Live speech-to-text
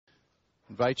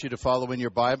Invite you to follow in your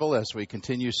Bible as we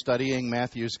continue studying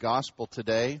Matthew's Gospel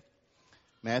today.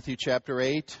 Matthew chapter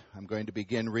 8, I'm going to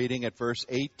begin reading at verse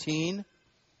 18.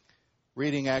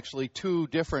 Reading actually two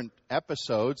different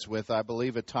episodes with, I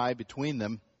believe, a tie between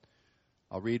them.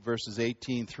 I'll read verses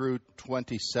 18 through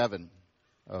 27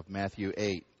 of Matthew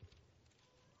 8.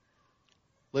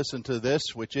 Listen to this,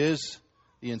 which is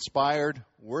the inspired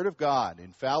Word of God,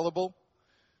 infallible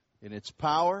in its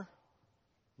power,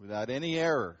 without any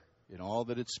error in all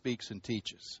that it speaks and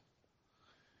teaches.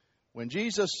 When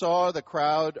Jesus saw the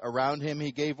crowd around him,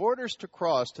 he gave orders to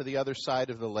cross to the other side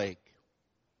of the lake.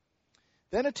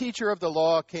 Then a teacher of the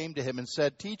law came to him and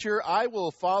said, "Teacher, I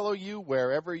will follow you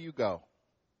wherever you go."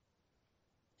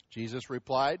 Jesus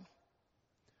replied,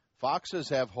 "Foxes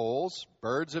have holes,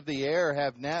 birds of the air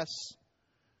have nests,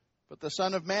 but the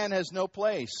Son of Man has no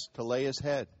place to lay his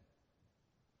head."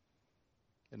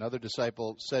 Another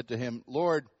disciple said to him,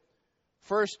 "Lord,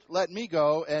 first let me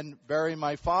go and bury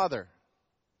my father."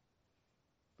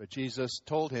 But Jesus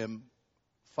told him,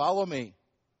 "Follow me.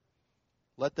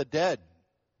 Let the dead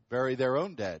bury their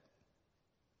own dead."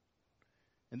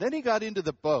 And then he got into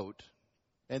the boat,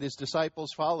 and his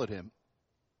disciples followed him.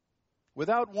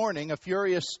 Without warning, a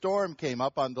furious storm came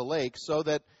up on the lake, so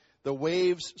that the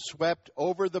waves swept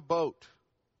over the boat.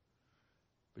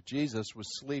 But Jesus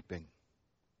was sleeping.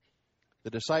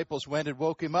 The disciples went and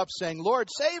woke him up, saying, "Lord,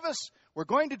 save us! We're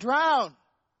going to drown."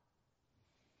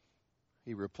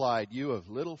 He replied, "You of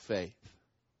little faith,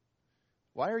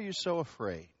 why are you so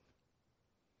afraid?"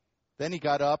 Then he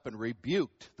got up and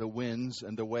rebuked the winds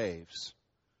and the waves,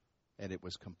 and it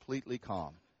was completely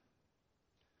calm.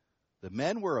 The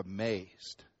men were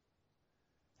amazed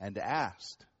and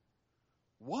asked,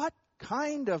 "What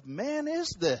kind of man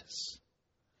is this?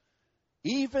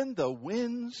 Even the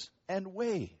winds and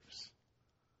waves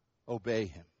obey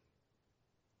him."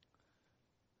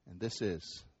 And this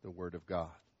is the Word of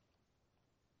God.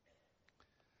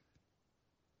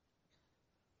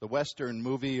 The Western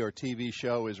movie or TV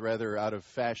show is rather out of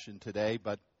fashion today,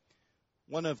 but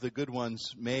one of the good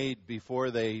ones made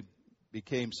before they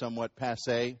became somewhat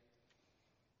passé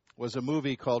was a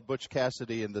movie called Butch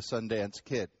Cassidy and the Sundance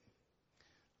Kid.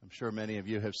 I'm sure many of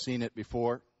you have seen it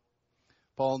before.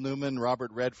 Paul Newman,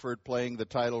 Robert Redford playing the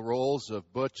title roles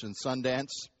of Butch and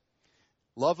Sundance.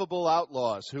 Lovable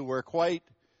outlaws who were quite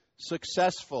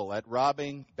successful at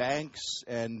robbing banks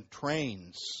and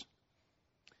trains.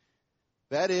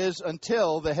 That is,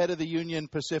 until the head of the Union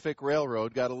Pacific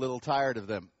Railroad got a little tired of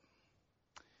them.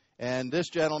 And this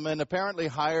gentleman apparently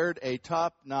hired a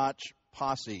top-notch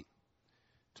posse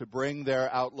to bring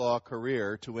their outlaw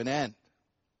career to an end.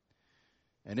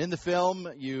 And in the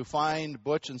film, you find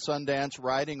Butch and Sundance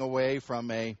riding away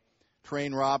from a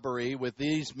train robbery with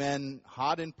these men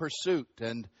hot in pursuit.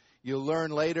 And you'll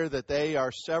learn later that they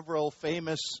are several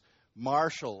famous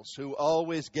marshals who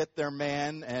always get their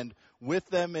man, and with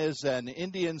them is an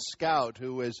Indian scout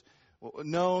who is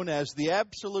known as the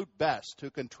absolute best, who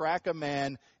can track a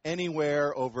man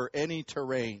anywhere over any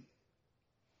terrain.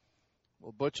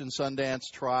 Well, Butch and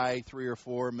Sundance try 3 or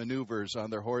 4 maneuvers on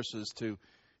their horses to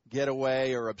get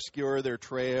away or obscure their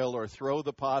trail or throw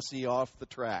the posse off the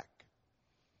track.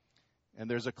 And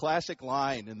there's a classic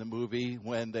line in the movie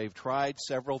when they've tried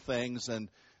several things and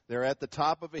they're at the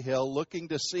top of a hill looking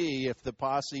to see if the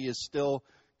posse is still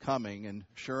coming. And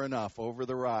sure enough, over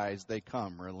the rise they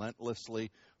come,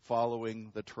 relentlessly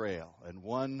following the trail. And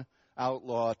one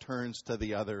outlaw turns to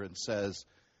the other and says,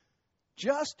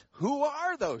 "Just who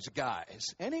are those guys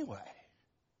anyway?"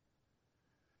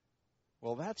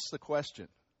 Well, that's the question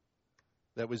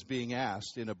that was being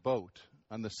asked in a boat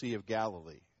on the Sea of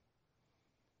Galilee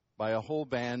by a whole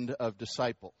band of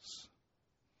disciples.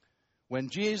 When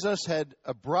Jesus had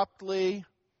abruptly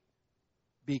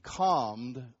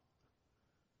becalmed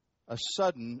a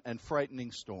sudden and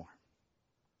frightening storm.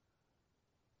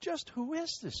 Just who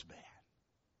is this man?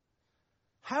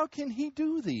 How can he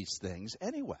do these things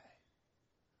anyway?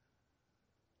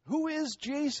 Who is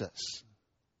Jesus?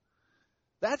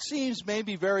 That seems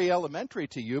maybe very elementary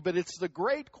to you, but it's the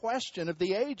great question of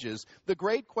the ages, the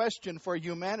great question for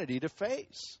humanity to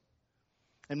face.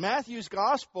 And Matthew's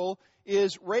gospel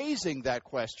is raising that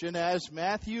question as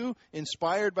Matthew,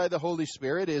 inspired by the Holy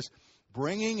Spirit, is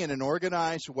bringing in an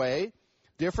organized way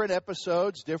different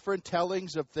episodes, different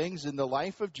tellings of things in the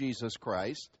life of Jesus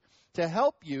Christ to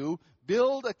help you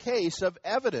build a case of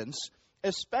evidence,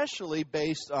 especially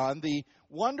based on the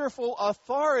wonderful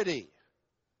authority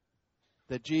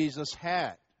that Jesus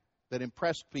had that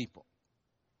impressed people.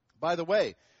 By the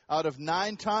way, out of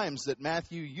 9 times that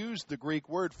Matthew used the Greek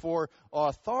word for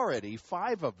authority,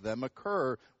 5 of them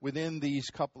occur within these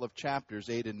couple of chapters,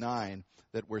 8 and 9,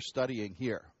 that we're studying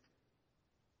here.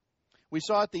 We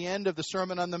saw at the end of the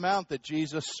Sermon on the Mount that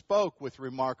Jesus spoke with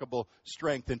remarkable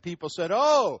strength, and people said,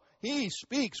 "Oh, he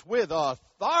speaks with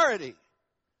authority."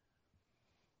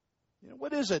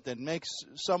 What is it that makes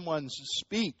someone's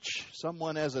speech,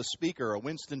 someone as a speaker, a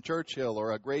Winston Churchill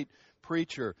or a great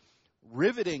preacher,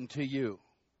 riveting to you?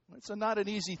 It's not an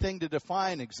easy thing to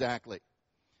define exactly.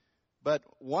 But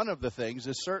one of the things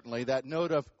is certainly that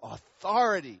note of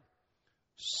authority,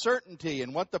 certainty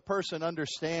in what the person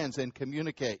understands and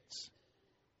communicates.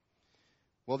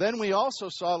 Well, then we also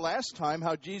saw last time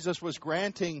how Jesus was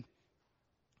granting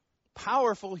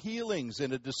powerful healings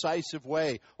in a decisive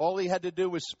way. All he had to do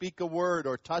was speak a word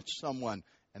or touch someone,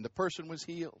 and the person was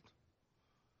healed.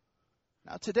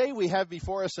 Now, today we have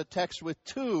before us a text with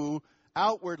 2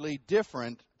 outwardly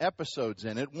different episodes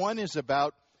in it. One is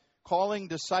about calling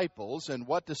disciples and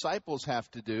what disciples have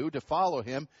to do to follow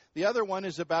him. The other one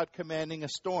is about commanding a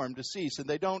storm to cease. And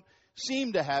they don't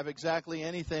seem to have exactly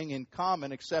anything in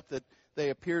common except that they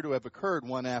appear to have occurred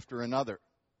one after another.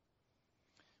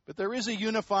 But there is a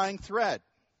unifying thread.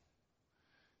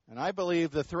 And I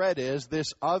believe the thread is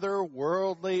this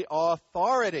otherworldly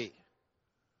authority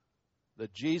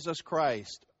that Jesus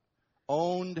Christ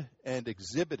owned and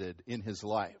exhibited in his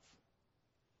life.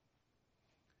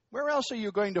 Where else are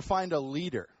you going to find a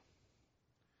leader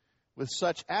with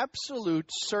such absolute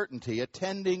certainty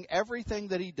attending everything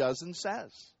that he does and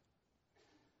says?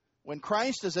 When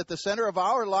Christ is at the center of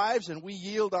our lives and we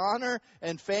yield honor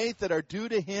and faith that are due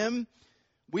to him,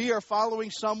 we are following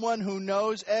someone who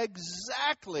knows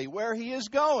exactly where he is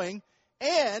going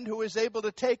and who is able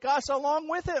to take us along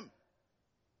with him.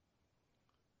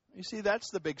 You see,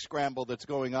 that's the big scramble that's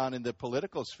going on in the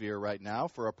political sphere right now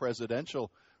for a presidential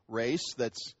race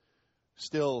that's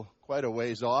still quite a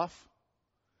ways off.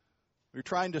 We're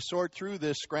trying to sort through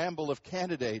this scramble of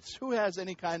candidates. Who has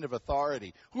any kind of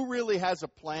authority? Who really has a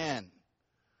plan?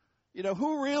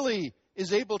 Who really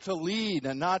is able to lead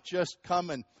and not just come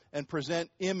and present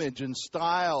image and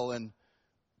style and,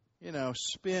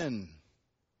 spin?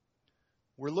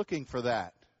 We're looking for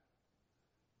that.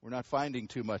 We're not finding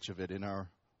too much of it in our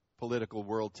political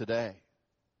world today.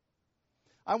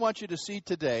 I want you to see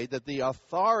today that the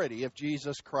authority of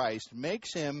Jesus Christ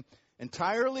makes him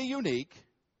entirely unique,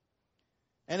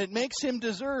 and it makes him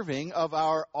deserving of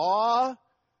our awe,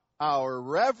 our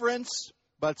reverence,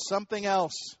 but something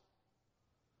else: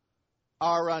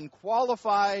 our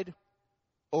unqualified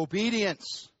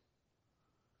obedience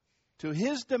to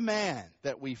his demand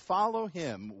that we follow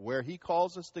him where he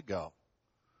calls us to go,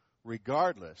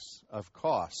 regardless of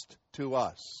cost to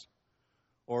us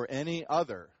or any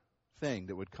other thing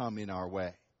that would come in our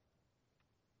way.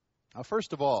 Now,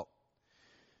 first of all,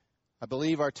 I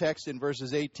believe our text in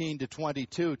verses 18 to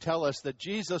 22 tell us that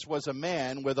Jesus was a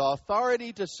man with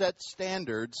authority to set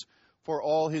standards for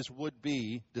all his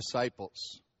would-be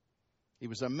disciples. He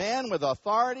was a man with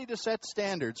authority to set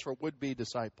standards for would-be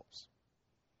disciples.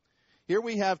 Here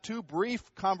we have 2 brief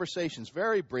conversations,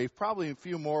 very brief, probably a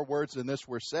few more words than this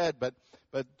were said, but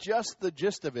just the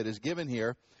gist of it is given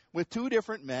here, with 2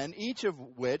 different men, each of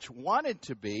which wanted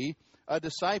to be a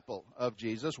disciple of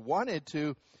Jesus, wanted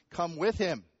to come with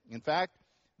him. In fact,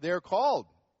 they're called,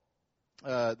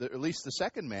 at least the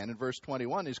second man in verse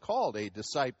 21 is called a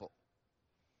disciple.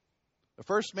 The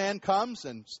first man comes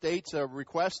and states a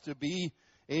request to be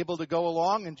able to go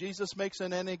along, and Jesus makes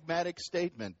an enigmatic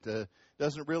statement.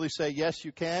 Doesn't really say, yes,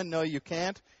 you can, no, you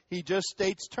can't. He just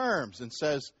states terms and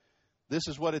says, this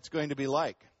is what it's going to be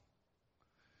like.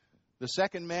 The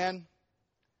second man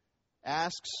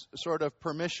asks sort of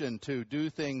permission to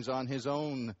do things on his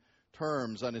own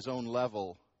terms, on his own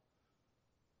level.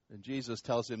 And Jesus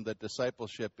tells him that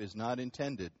discipleship is not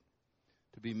intended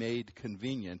to be made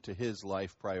convenient to his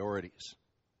life priorities.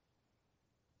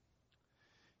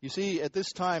 You see, at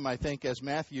this time, I think, as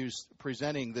Matthew's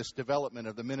presenting this development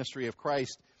of the ministry of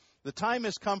Christ, the time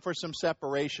has come for some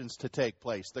separations to take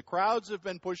place. The crowds have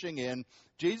been pushing in.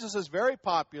 Jesus is very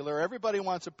popular. Everybody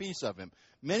wants a piece of him.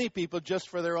 Many people just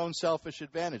for their own selfish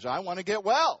advantage. I want to get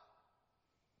well.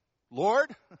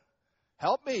 Lord,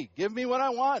 help me. Give me what I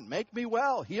want. Make me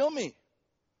well. Heal me.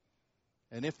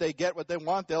 And if they get what they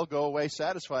want, they'll go away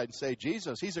satisfied and say,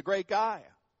 Jesus, he's a great guy.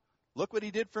 Look what he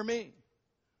did for me.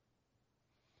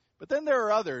 But then there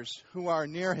are others who are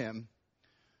near him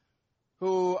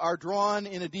who are drawn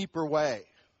in a deeper way.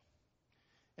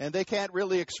 And they can't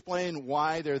really explain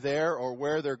why they're there or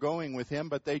where they're going with him,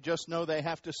 but they just know they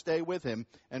have to stay with him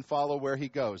and follow where he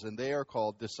goes. And they are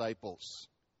called disciples.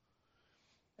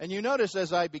 And you notice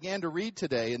as I began to read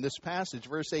today in this passage,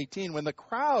 verse 18, when the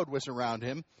crowd was around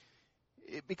him,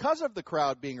 because of the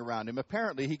crowd being around him,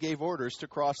 apparently he gave orders to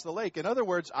cross the lake. In other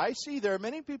words, I see there are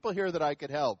many people here that I could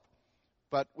help,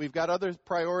 but we've got other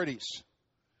priorities.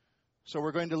 So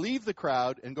we're going to leave the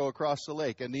crowd and go across the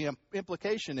lake. And the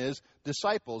implication is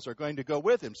disciples are going to go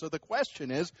with him. So the question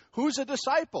is, who's a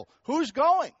disciple? Who's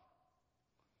going?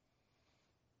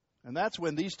 And that's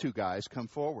when these two guys come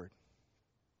forward.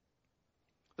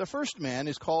 The first man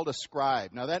is called a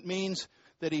scribe. Now that means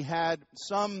that he had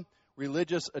some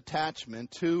religious attachment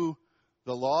to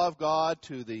the law of God,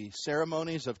 to the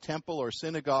ceremonies of temple or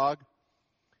synagogue.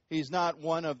 He's not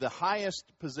one of the highest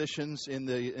positions in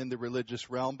the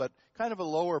religious realm, but kind of a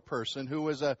lower person who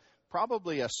was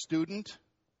probably a student,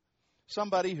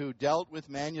 somebody who dealt with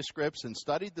manuscripts and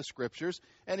studied the scriptures.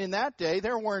 And in that day,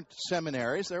 there weren't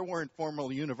seminaries, there weren't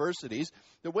formal universities.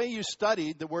 The way you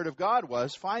studied the Word of God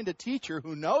was find a teacher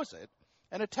who knows it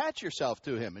and attach yourself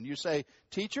to him. And you say,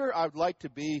 teacher, I'd like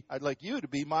you to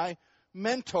be my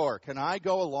mentor. Can I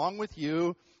go along with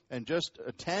you and just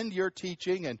attend your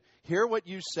teaching and hear what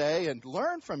you say and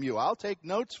learn from you? I'll take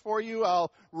notes for you.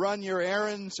 I'll run your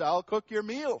errands. I'll cook your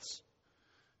meals.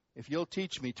 If you'll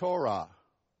teach me Torah,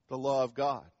 the law of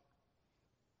God.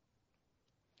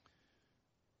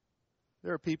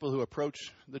 There are people who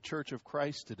approach the Church of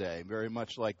Christ today very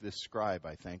much like this scribe,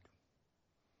 I think.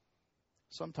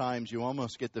 Sometimes you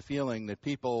almost get the feeling that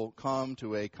people come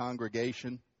to a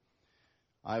congregation.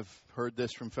 I've heard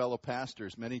this from fellow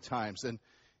pastors many times, and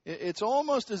it's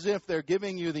almost as if they're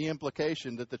giving you the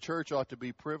implication that the church ought to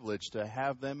be privileged to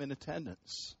have them in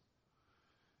attendance.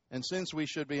 And since we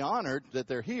should be honored that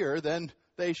they're here, then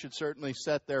they should certainly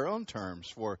set their own terms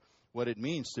for what it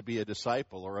means to be a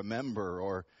disciple or a member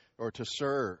or to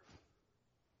serve.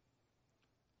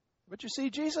 But you see,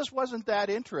 Jesus wasn't that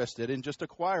interested in just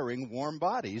acquiring warm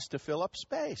bodies to fill up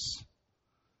space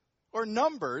or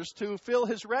numbers to fill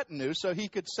his retinue so he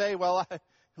could say, well,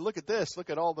 look at this, look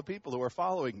at all the people who are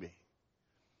following me.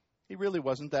 He really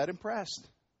wasn't that impressed.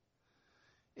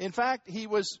 In fact, he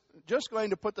was just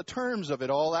going to put the terms of it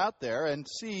all out there and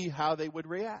see how they would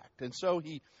react. And so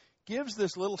he gives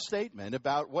this little statement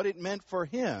about what it meant for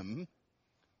him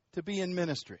to be in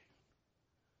ministry.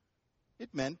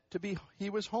 It meant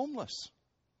he was homeless.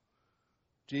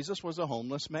 Jesus was a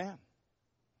homeless man.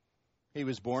 He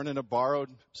was born in a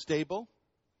borrowed stable.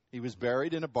 He was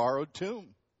buried in a borrowed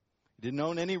tomb. He didn't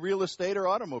own any real estate or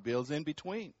automobiles in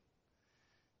between.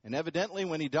 And evidently,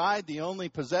 when he died, the only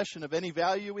possession of any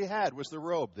value he had was the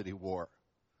robe that he wore,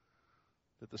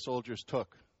 that the soldiers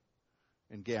took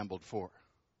and gambled for.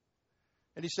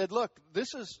 And he said, look,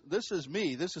 this is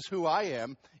me. This is who I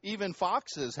am. Even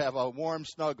foxes have a warm,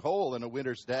 snug hole in a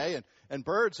winter's day, and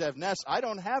birds have nests. I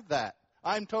don't have that.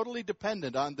 I'm totally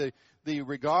dependent on the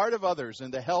regard of others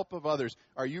and the help of others.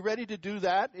 Are you ready to do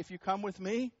that if you come with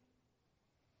me?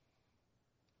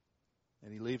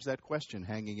 And he leaves that question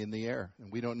hanging in the air,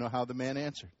 and we don't know how the man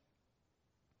answered.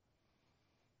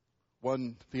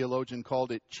 One theologian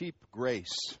called it cheap grace.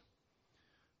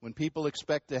 When people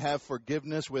expect to have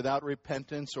forgiveness without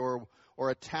repentance or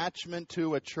attachment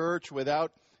to a church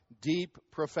without deep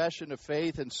profession of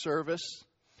faith and service,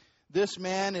 this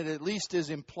man, it at least is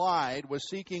implied, was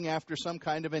seeking after some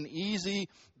kind of an easy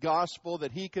gospel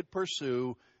that he could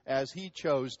pursue as he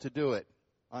chose to do it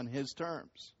on his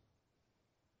terms.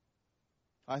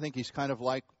 I think he's kind of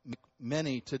like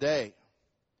many today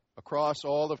across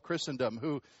all of Christendom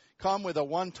who come with a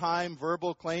one-time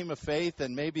verbal claim of faith,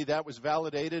 and maybe that was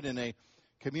validated in a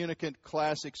communicant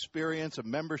class experience, a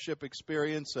membership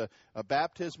experience, a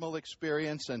baptismal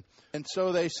experience, and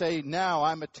so they say, now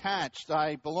I'm attached,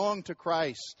 I belong to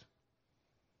Christ.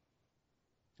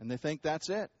 And they think that's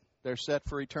it. They're set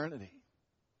for eternity.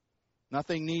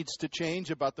 Nothing needs to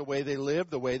change about the way they live,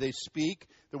 the way they speak,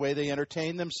 the way they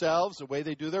entertain themselves, the way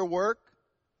they do their work.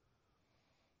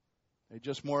 They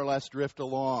just more or less drift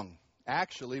along.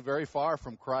 Actually, very far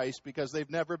from Christ because they've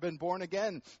never been born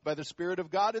again by the Spirit of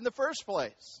God in the first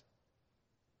place.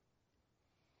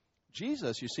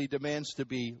 Jesus, you see, demands to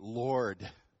be Lord.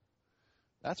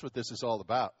 That's what this is all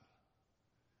about.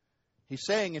 He's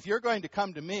saying, if you're going to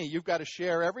come to me, you've got to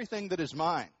share everything that is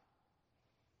mine.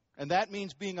 And that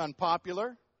means being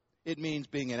unpopular. It means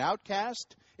being an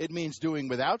outcast. It means doing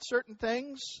without certain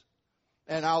things.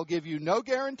 And I'll give you no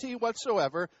guarantee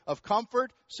whatsoever of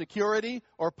comfort, security,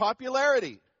 or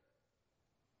popularity.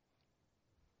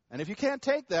 And if you can't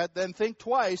take that, then think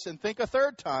twice and think a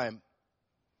third time.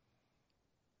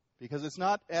 Because it's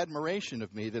not admiration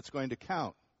of me that's going to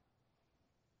count.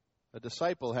 A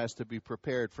disciple has to be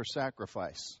prepared for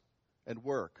sacrifice and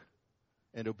work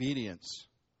and obedience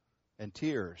and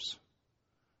tears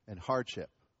and hardship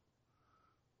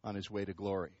on his way to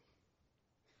glory.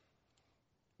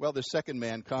 Well, the second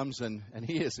man comes, and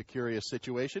he is a curious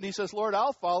situation. He says, Lord,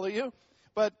 I'll follow you,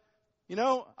 but,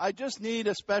 I just need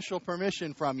a special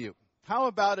permission from you. How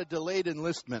about a delayed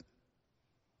enlistment?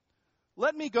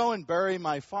 Let me go and bury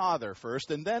my father first,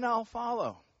 and then I'll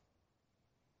follow.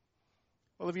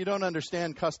 Well, if you don't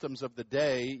understand customs of the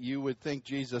day, you would think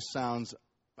Jesus sounds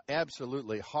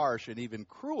absolutely harsh and even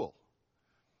cruel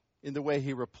in the way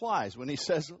he replies when he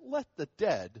says, let the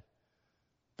dead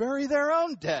bury their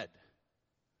own dead.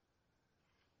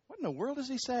 What in the world is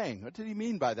he saying? What did he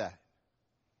mean by that?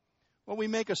 Well, we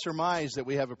make a surmise that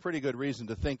we have a pretty good reason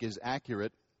to think is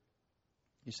accurate.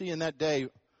 You see, in that day,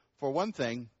 for one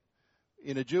thing,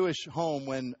 in a Jewish home,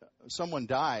 when someone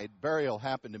died, burial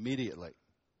happened immediately.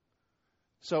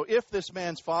 So if this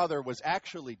man's father was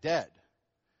actually dead,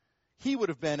 he would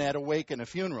have been at a wake and a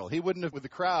funeral. He wouldn't have been with the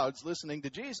crowds listening to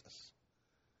Jesus.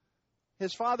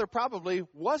 His father probably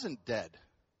wasn't dead.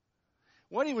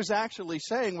 What he was actually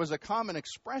saying was a common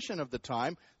expression of the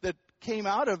time that came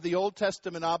out of the Old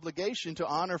Testament obligation to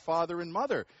honor father and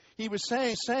mother. He was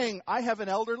saying, I have an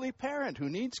elderly parent who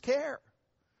needs care.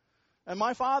 And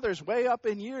my father's way up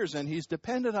in years and he's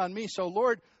dependent on me. So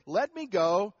Lord, let me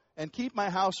go and keep my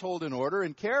household in order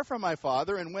and care for my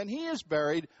father. And when he is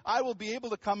buried, I will be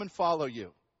able to come and follow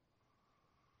you.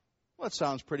 Well, it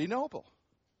sounds pretty noble.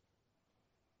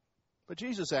 But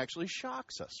Jesus actually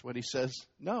shocks us when he says,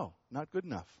 no, not good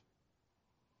enough.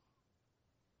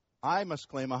 I must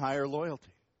claim a higher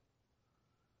loyalty.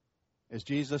 Is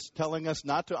Jesus telling us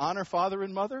not to honor father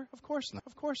and mother? Of course not.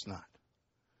 Of course not.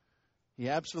 He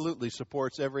absolutely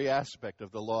supports every aspect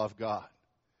of the law of God.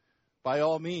 By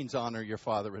all means, honor your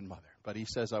father and mother. But he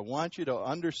says, I want you to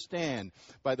understand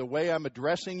by the way I'm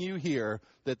addressing you here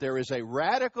that there is a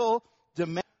radical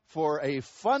demand for a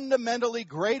fundamentally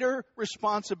greater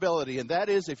responsibility. And that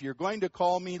is, if you're going to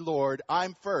call me Lord,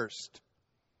 I'm first.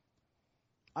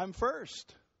 I'm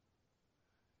first.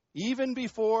 Even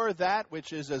before that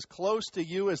which is as close to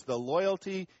you as the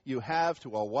loyalty you have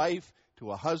to a wife,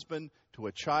 to a husband, to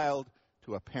a child,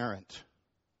 to a parent.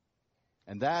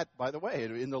 And that, by the way,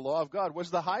 in the law of God,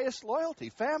 was the highest loyalty.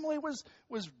 Family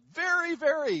was very,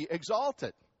 very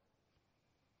exalted.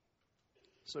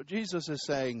 So Jesus is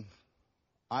saying,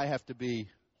 I have to be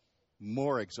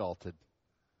more exalted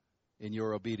in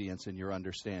your obedience and your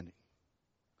understanding.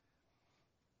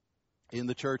 In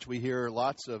the church, we hear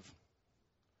lots of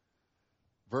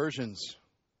versions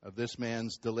of this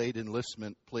man's delayed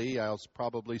enlistment plea. I'll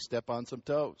probably step on some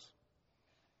toes.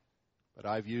 But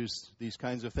I've used these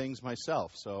kinds of things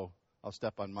myself, so I'll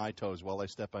step on my toes while I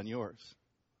step on yours.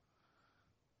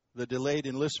 The delayed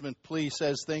enlistment plea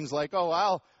says things like,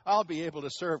 I'll be able to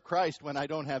serve Christ when I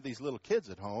don't have these little kids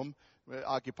at home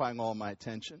occupying all my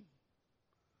attention.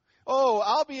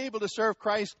 I'll be able to serve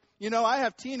Christ. I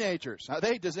have teenagers. Now,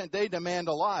 they demand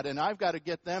a lot, and I've got to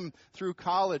get them through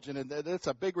college, and that's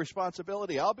a big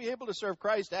responsibility. I'll be able to serve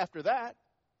Christ after that.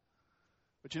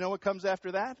 But you know what comes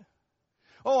after that?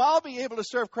 I'll be able to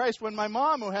serve Christ when my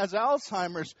mom, who has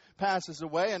Alzheimer's, passes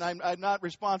away, and I'm not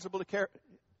responsible to care.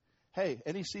 Hey,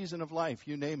 any season of life,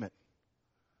 you name it,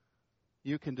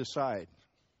 you can decide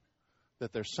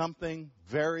that there's something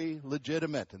very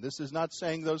legitimate. And this is not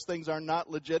saying those things are not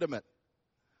legitimate.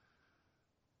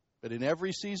 But in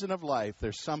every season of life,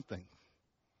 there's something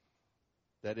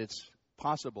that it's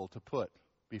possible to put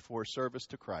before service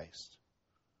to Christ.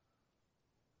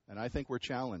 And I think we're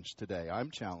challenged today.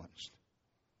 I'm challenged.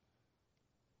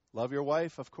 Love your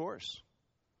wife, of course.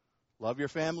 Love your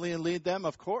family and lead them,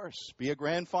 of course. Be a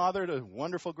grandfather to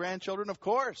wonderful grandchildren, of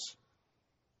course.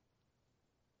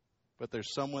 But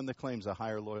there's someone that claims a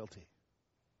higher loyalty.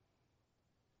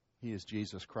 He is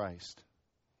Jesus Christ.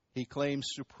 He claims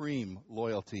supreme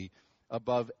loyalty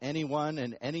above anyone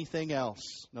and anything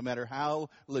else, no matter how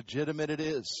legitimate it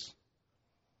is.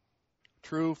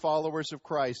 True followers of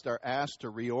Christ are asked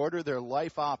to reorder their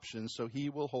life options so he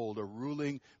will hold a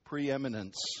ruling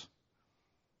preeminence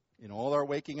in all our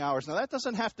waking hours. Now, that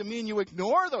doesn't have to mean you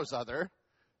ignore those other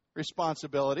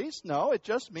responsibilities. No, it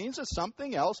just means that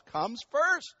something else comes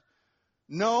first.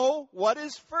 Know what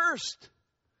is first.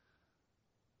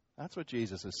 That's what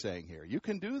Jesus is saying here. You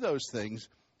can do those things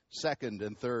second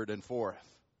and third and fourth.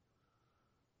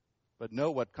 But know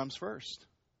what comes first,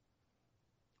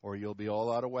 or you'll be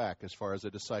all out of whack as far as a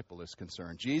disciple is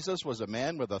concerned. Jesus was a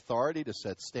man with authority to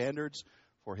set standards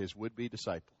for his would-be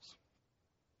disciples.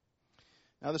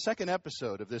 Now, the second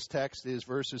episode of this text is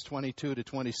verses 22 to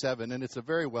 27, and it's a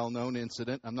very well-known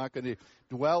incident. I'm not going to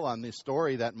dwell on this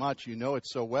story that much. You know it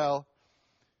so well.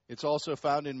 It's also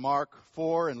found in Mark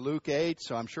 4 and Luke 8,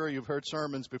 so I'm sure you've heard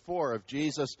sermons before of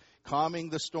Jesus calming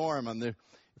the storm in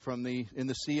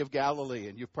the Sea of Galilee.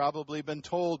 And you've probably been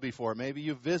told before, maybe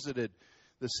you've visited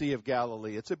the Sea of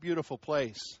Galilee. It's a beautiful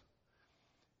place.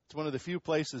 It's one of the few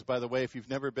places, by the way, if you've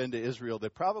never been to Israel,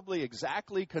 that probably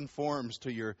exactly conforms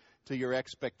to your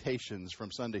expectations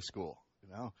from Sunday school.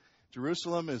 You know,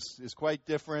 Jerusalem is quite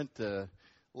different. A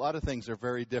lot of things are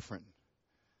very different.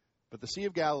 But the Sea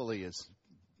of Galilee is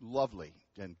lovely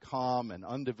and calm and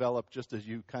undeveloped, just as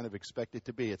you kind of expect it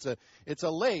to be. It's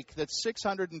a lake that's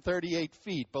 638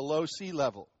 feet below sea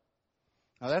level.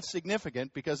 Now that's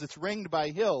significant because it's ringed by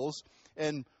hills,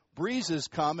 and breezes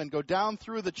come and go down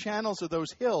through the channels of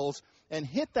those hills and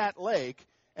hit that lake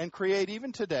and create,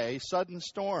 even today, sudden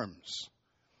storms.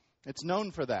 It's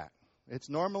known for that. It's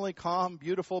normally calm,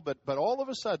 beautiful, but all of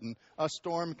a sudden a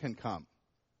storm can come.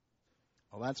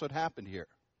 Well, that's what happened here.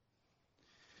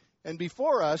 And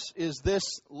before us is this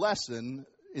lesson,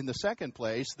 in the second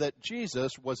place, that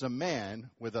Jesus was a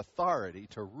man with authority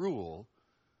to rule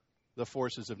the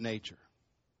forces of nature.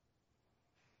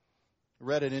 I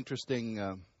read an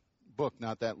interesting book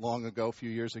not that long ago, a few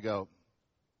years ago.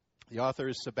 The author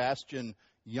is Sebastian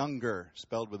Junger,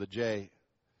 spelled with a J.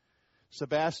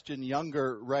 Sebastian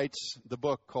Junger writes the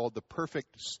book called The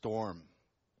Perfect Storm.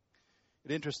 It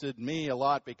interested me a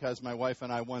lot because my wife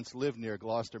and I once lived near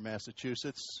Gloucester,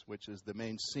 Massachusetts, which is the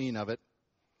main scene of it.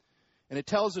 And it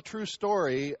tells a true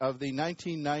story of the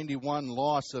 1991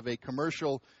 loss of a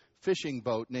commercial fishing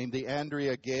boat named the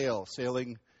Andrea Gale,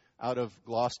 sailing out of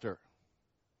Gloucester.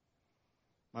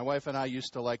 My wife and I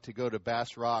used to like to go to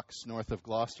Bass Rocks north of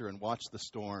Gloucester and watch the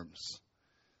storms.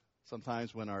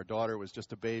 Sometimes when our daughter was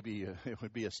just a baby, it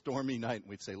would be a stormy night, and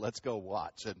we'd say, let's go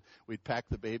watch. And we'd pack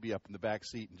the baby up in the back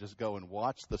seat and just go and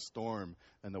watch the storm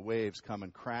and the waves come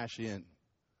and crash in.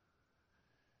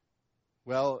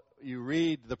 Well, you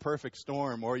read The Perfect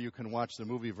Storm, or you can watch the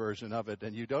movie version of it,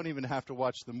 and you don't even have to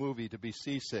watch the movie to be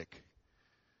seasick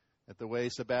at the way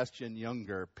Sebastian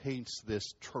Junger paints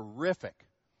this terrific,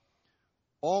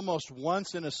 almost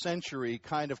once in a century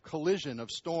kind of collision of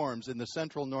storms in the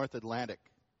central North Atlantic,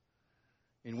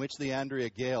 in which the Andrea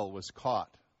Gale was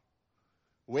caught.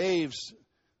 Waves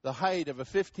the height of a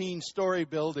 15-story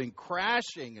building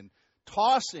crashing and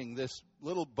tossing this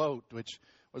little boat, which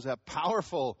was a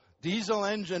powerful diesel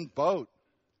engine boat,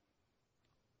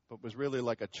 but was really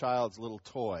like a child's little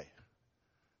toy,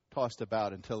 tossed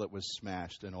about until it was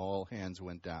smashed and all hands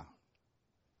went down.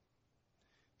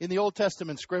 In the Old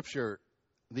Testament scripture,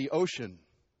 the ocean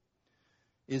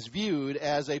is viewed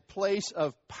as a place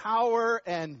of power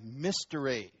and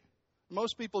mystery.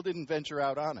 Most people didn't venture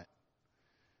out on it.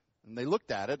 And they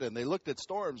looked at it, and they looked at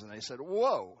storms, and they said,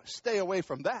 whoa, stay away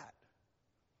from that.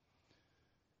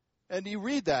 And you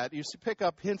read that, you pick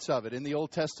up hints of it in the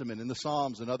Old Testament, in the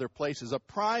Psalms and other places. A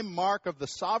prime mark of the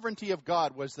sovereignty of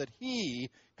God was that He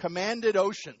commanded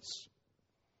oceans.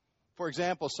 For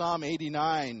example, Psalm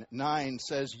 89:9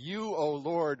 says, "You, O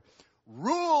Lord,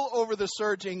 rule over the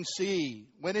surging sea.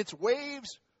 When its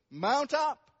waves mount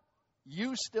up,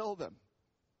 you still them."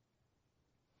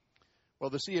 Well,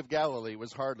 the Sea of Galilee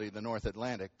was hardly the North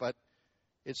Atlantic, but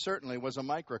it certainly was a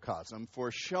microcosm for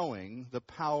showing the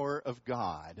power of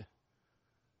God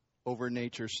over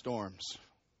nature's storms.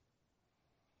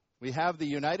 We have the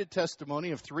united testimony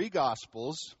of 3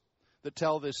 Gospels that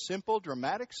tell this simple,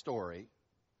 dramatic story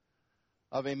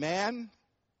of a man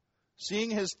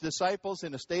seeing his disciples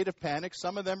in a state of panic.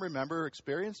 Some of them, remember,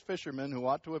 experienced fishermen who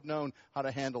ought to have known how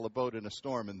to handle a boat in a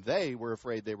storm, and they were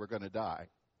afraid they were going to die.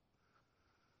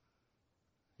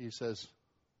 He says,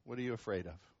 "What are you afraid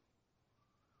of?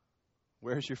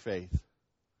 Where's your faith?"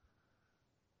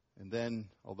 And then,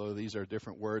 although these are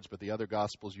different words, but the other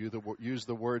Gospels use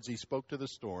the words he spoke to the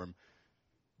storm,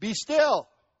 "Be still."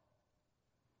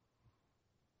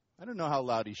 I don't know how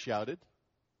loud he shouted.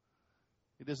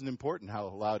 It isn't important how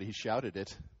loud he shouted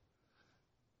it.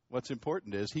 What's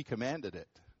important is he commanded it,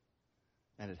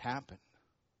 and it happened.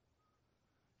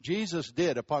 Jesus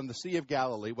did upon the Sea of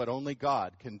Galilee what only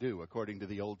God can do, according to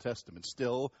the Old Testament,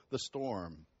 still the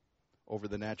storm over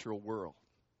the natural world.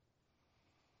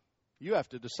 You have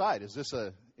to decide, is this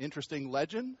an interesting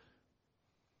legend?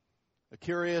 A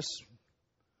curious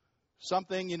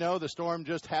something, the storm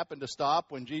just happened to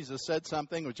stop when Jesus said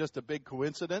something? It was just a big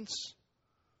coincidence?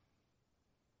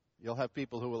 You'll have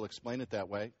people who will explain it that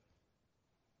way.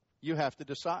 You have to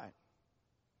decide.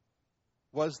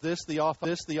 Was this the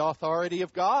authority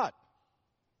of God,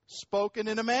 spoken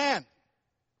in a man,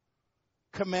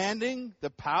 commanding the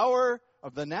power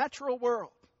of the natural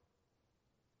world?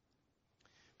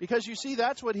 Because you see,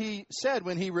 that's what he said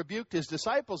when he rebuked his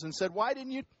disciples and said, "Why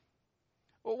didn't you?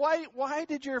 Well, why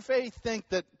did your faith think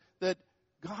that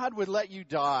God would let you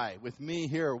die with me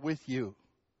here with you?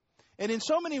 And in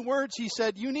so many words, he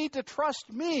said, you need to trust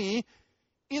me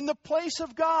in the place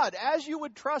of God. As you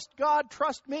would trust God,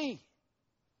 trust me.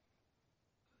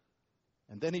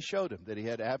 And then he showed him that he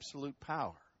had absolute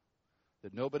power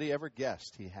that nobody ever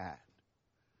guessed he had.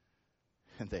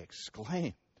 And they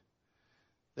exclaimed.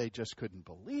 They just couldn't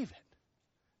believe it.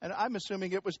 And I'm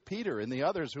assuming it was Peter and the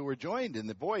others who were joined in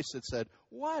the voice that said,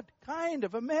 what kind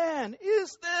of a man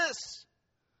is this?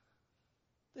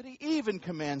 That he even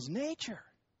commands nature.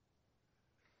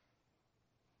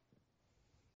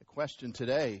 The question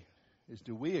today is,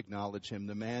 do we acknowledge him,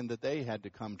 the man that they had to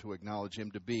come to acknowledge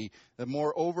him to be, the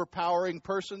more overpowering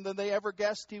person than they ever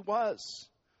guessed he was?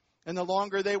 And the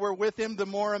longer they were with him, the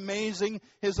more amazing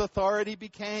his authority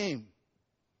became.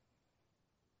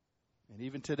 And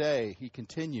even today, he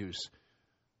continues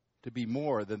to be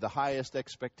more than the highest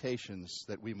expectations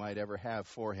that we might ever have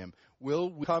for him. Will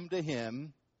we come to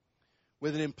him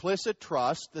with an implicit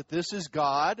trust that this is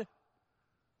God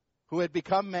who had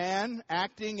become man,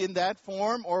 acting in that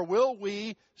form? Or will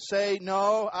we say,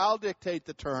 no, I'll dictate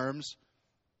the terms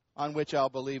on which I'll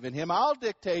believe in him. I'll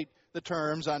dictate the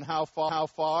terms on how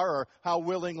far or how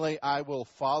willingly I will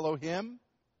follow him?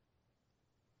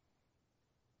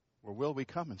 Or will we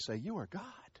come and say, you are God.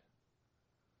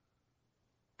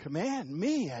 Command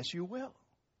me as you will.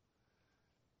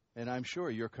 And I'm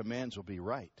sure your commands will be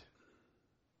right.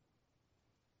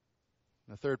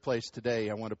 In the third place today,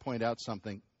 I want to point out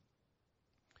something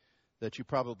that you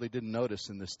probably didn't notice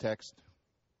in this text.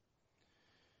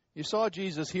 You saw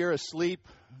Jesus here asleep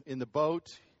in the boat.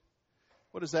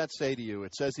 What does that say to you?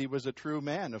 It says he was a true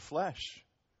man of flesh.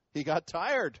 He got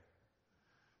tired.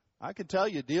 I can tell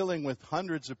you, dealing with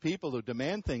hundreds of people who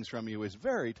demand things from you is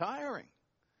very tiring.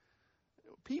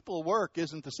 People work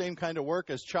isn't the same kind of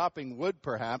work as chopping wood,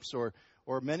 perhaps, or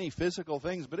many physical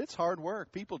things, but it's hard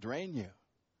work. People drain you.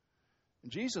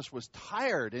 And Jesus was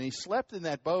tired, and he slept in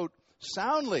that boat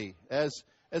soundly, as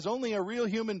only a real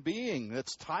human being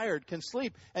that's tired can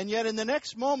sleep. And yet in the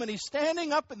next moment, he's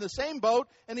standing up in the same boat,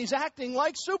 and he's acting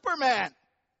like Superman,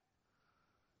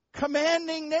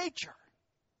 commanding nature.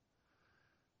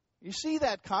 You see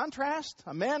that contrast?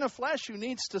 A man of flesh who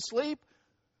needs to sleep,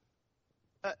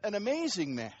 an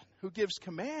amazing man who gives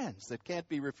commands that can't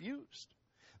be refused.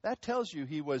 That tells you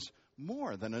he was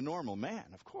more than a normal man,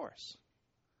 of course.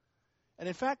 And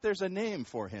in fact, there's a name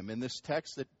for him in this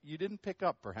text that you didn't pick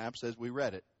up, perhaps, as we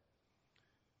read it.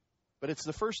 But it's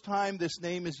the first time this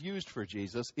name is used for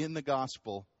Jesus in the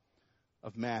Gospel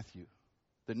of Matthew.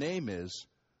 The name is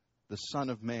the Son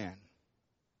of Man.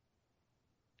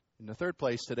 In the third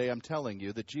place today, I'm telling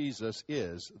you that Jesus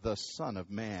is the Son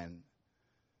of Man.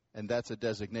 And that's a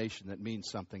designation that means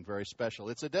something very special.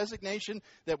 It's a designation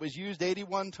that was used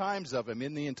 81 times of him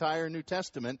in the entire New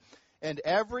Testament. And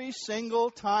every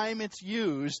single time it's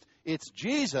used, it's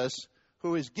Jesus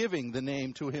who is giving the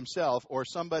name to himself, or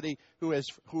somebody who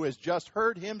has just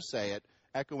heard him say it,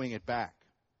 echoing it back.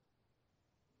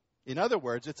 In other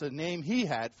words, it's a name he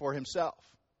had for himself.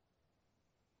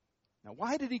 Now,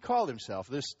 why did he call himself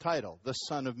this title, the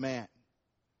Son of Man?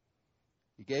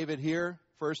 He gave it here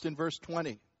first in verse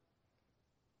 20.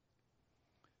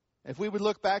 If we would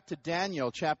look back to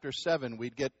Daniel chapter 7,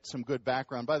 we'd get some good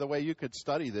background. By the way, you could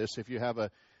study this if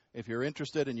you're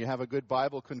interested and you have a good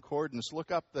Bible concordance. Look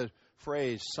up the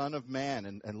phrase Son of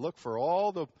Man and look for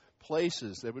all the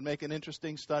places that would make an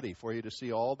interesting study for you to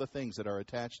see all the things that are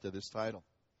attached to this title.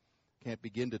 Can't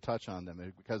begin to touch on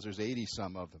them because there's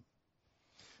 80-some of them.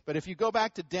 But if you go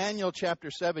back to Daniel chapter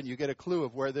 7, you get a clue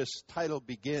of where this title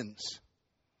begins.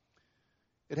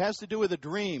 It has to do with a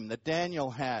dream that Daniel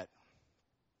had.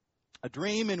 A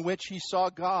dream in which he saw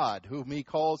God, whom he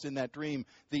calls in that dream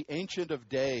the Ancient of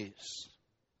Days.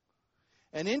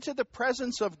 And into the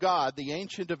presence of God, the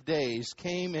Ancient of Days,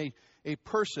 came a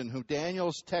person who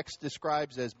Daniel's text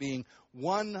describes as being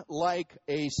one like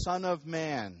a son of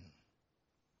man.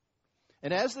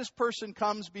 And as this person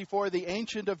comes before the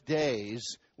Ancient of Days,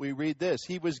 we read this: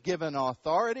 he was given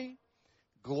authority,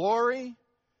 glory,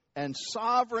 and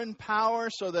sovereign power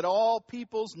so that all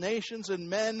peoples, nations, and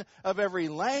men of every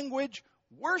language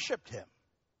worshipped him.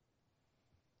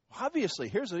 Obviously,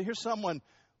 here's someone,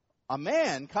 a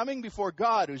man coming before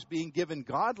God who's being given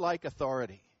godlike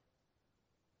authority.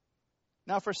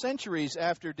 Now, for centuries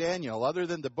after Daniel, other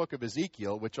than the book of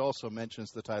Ezekiel, which also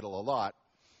mentions the title a lot,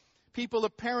 people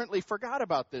apparently forgot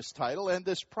about this title and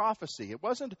this prophecy. It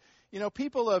wasn't,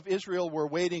 people of Israel were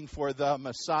waiting for the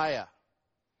Messiah.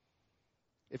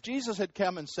 If Jesus had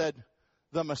come and said,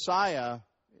 the Messiah,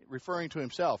 referring to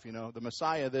himself, the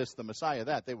Messiah this, the Messiah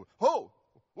that, they would, whoa,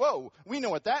 whoa, we know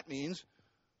what that means.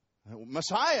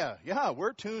 Messiah, yeah,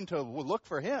 we're tuned to look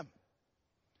for him.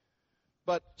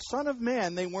 But Son of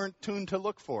Man, they weren't tuned to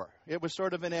look for. It was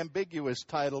sort of an ambiguous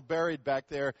title buried back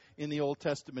there in the Old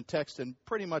Testament text and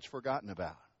pretty much forgotten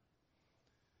about.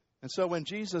 And so when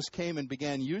Jesus came and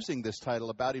began using this title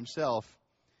about himself,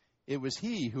 it was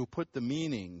he who put the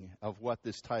meaning of what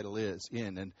this title is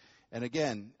in. And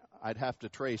again, I'd have to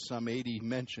trace some 80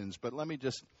 mentions, but let me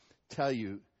just tell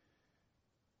you,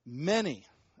 many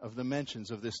of the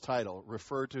mentions of this title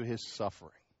refer to his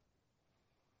suffering,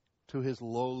 to his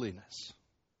lowliness,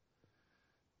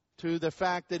 to the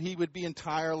fact that he would be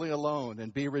entirely alone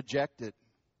and be rejected.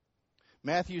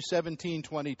 Matthew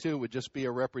 17:22 would just be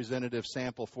a representative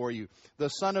sample for you. The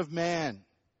Son of Man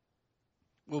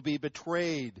will be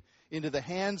betrayed into the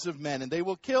hands of men, and they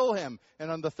will kill him, and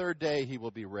on the third day he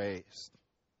will be raised.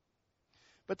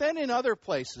 But then in other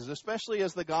places, especially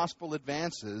as the gospel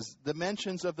advances, the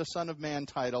mentions of the Son of Man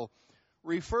title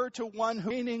refer to one who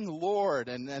is reigning Lord.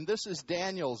 And this is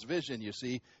Daniel's vision, you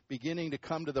see, beginning to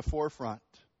come to the forefront.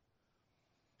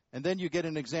 And then you get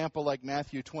an example like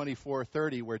Matthew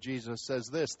 24:30, where Jesus says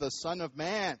this, the Son of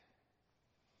Man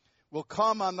will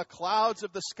come on the clouds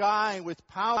of the sky with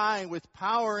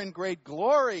power and great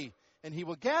glory, and he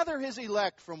will gather his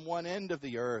elect from one end of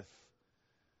the earth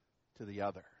to the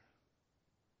other.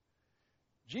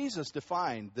 Jesus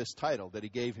defined this title that he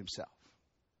gave himself.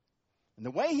 And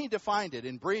the way he defined it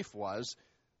in brief was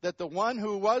that the one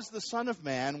who was the Son of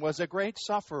Man was a great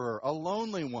sufferer, a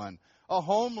lonely one, a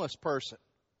homeless person,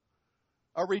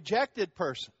 a rejected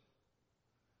person,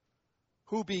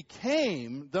 who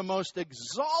became the most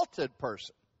exalted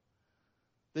person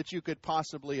that you could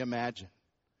possibly imagine.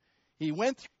 He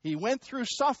went through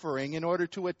suffering in order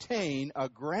to attain a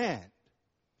grand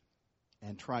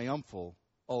and triumphal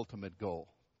ultimate goal.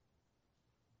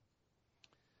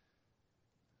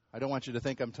 I don't want you to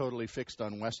think I'm totally fixed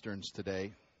on Westerns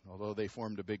today, although they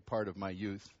formed a big part of my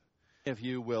youth. If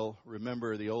you will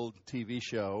remember the old TV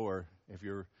show, or if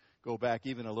you go back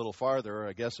even a little farther,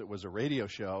 I guess it was a radio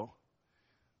show,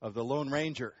 of the Lone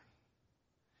Ranger.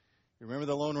 You remember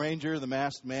the Lone Ranger, the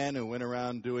masked man who went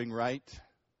around doing right?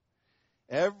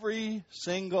 Every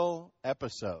single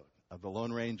episode of the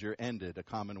Lone Ranger ended a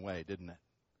common way, didn't it?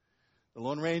 The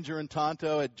Lone Ranger and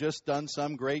Tonto had just done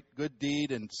some great good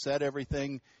deed and set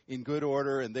everything in good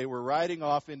order, and they were riding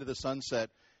off into the sunset,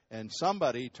 and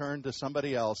somebody turned to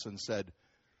somebody else and said,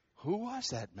 "Who was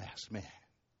that masked man?"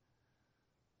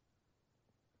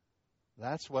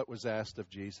 That's what was asked of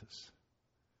Jesus.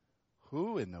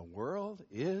 Who in the world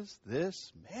is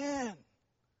this man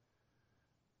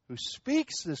who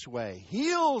speaks this way,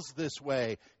 heals this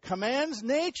way, commands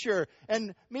nature,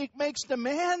 and makes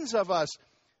demands of us?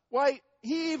 Why,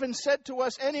 he even said to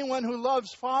us, anyone who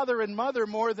loves father and mother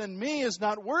more than me is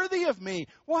not worthy of me.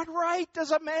 What right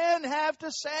does a man have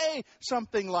to say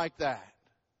something like that?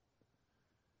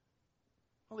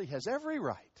 Well, he has every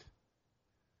right,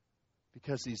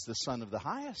 because he's the Son of the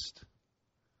Highest.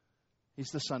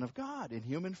 He's the Son of God in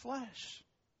human flesh.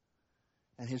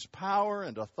 And his power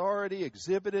and authority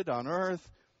exhibited on earth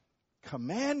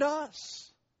command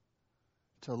us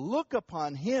to look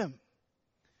upon him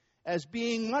as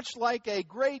being much like a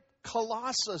great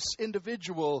colossus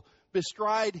individual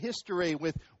bestride history,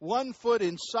 with one foot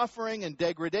in suffering and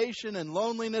degradation and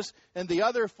loneliness, and the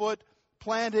other foot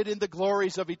planted in the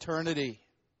glories of eternity.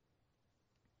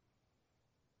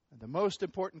 And the most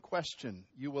important question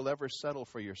you will ever settle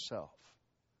for yourself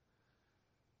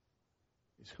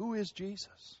is, who is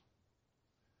Jesus?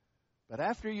 But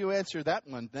after you answer that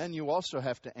one, then you also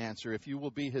have to answer, if you will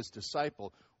be his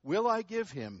disciple, will I give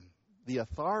him the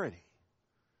authority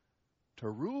to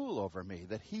rule over me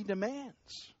that he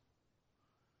demands?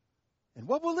 And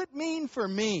what will it mean for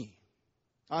me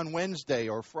on Wednesday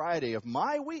or Friday of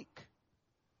my week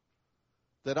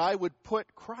that I would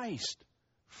put Christ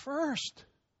first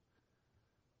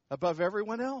above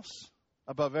everyone else,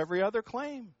 above every other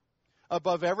claim,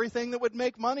 above everything that would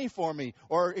make money for me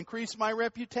or increase my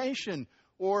reputation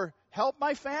or help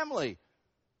my family?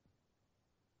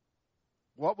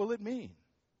 What will it mean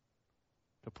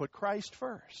to put Christ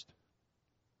first?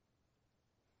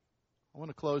 I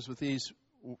want to close with these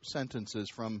sentences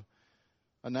from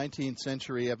a 19th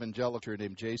century evangelical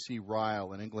named J.C.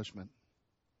 Ryle, an Englishman.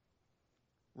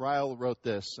 Ryle wrote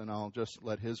this, and I'll just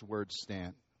let his words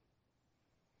stand.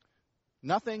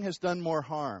 Nothing has done more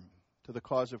harm to the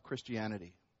cause of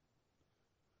Christianity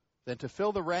than to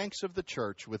fill the ranks of the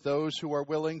church with those who are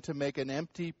willing to make an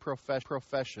empty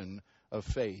profession of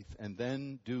faith and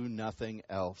then do nothing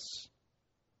else.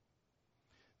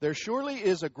 There surely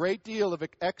is a great deal of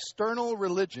external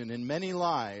religion in many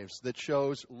lives that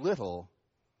shows little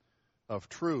of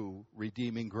true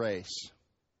redeeming grace.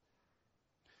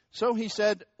 So he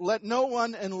said, let no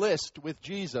one enlist with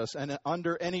Jesus and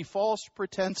under any false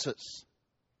pretenses.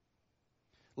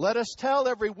 Let us tell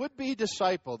every would-be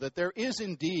disciple that there is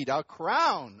indeed a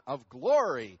crown of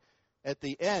glory at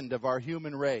the end of our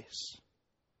human race.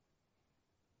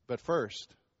 But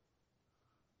first,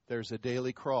 there's a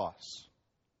daily cross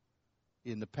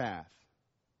in the path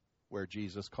where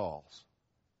Jesus calls.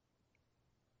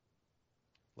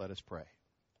 Let us pray.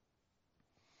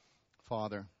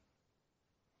 Father,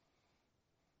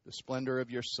 the splendor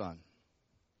of your Son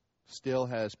still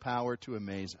has power to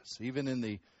amaze us. Even in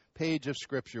the page of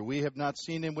Scripture, we have not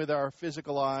seen him with our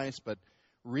physical eyes, but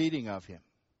reading of him,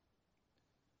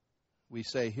 we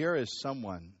say, here is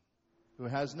someone who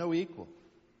has no equal,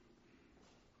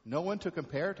 no one to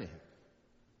compare to him.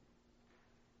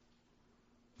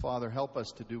 Father, help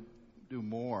us to do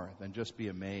more than just be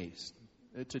amazed,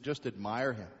 to just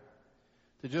admire him,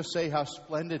 to just say how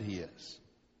splendid he is.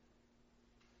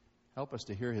 Help us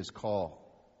to hear his call,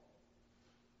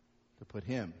 to put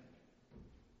him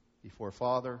before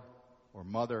father or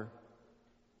mother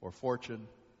or fortune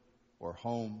or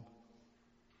home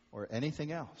or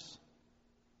anything else,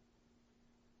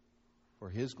 for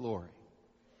his glory.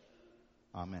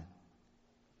 Amen.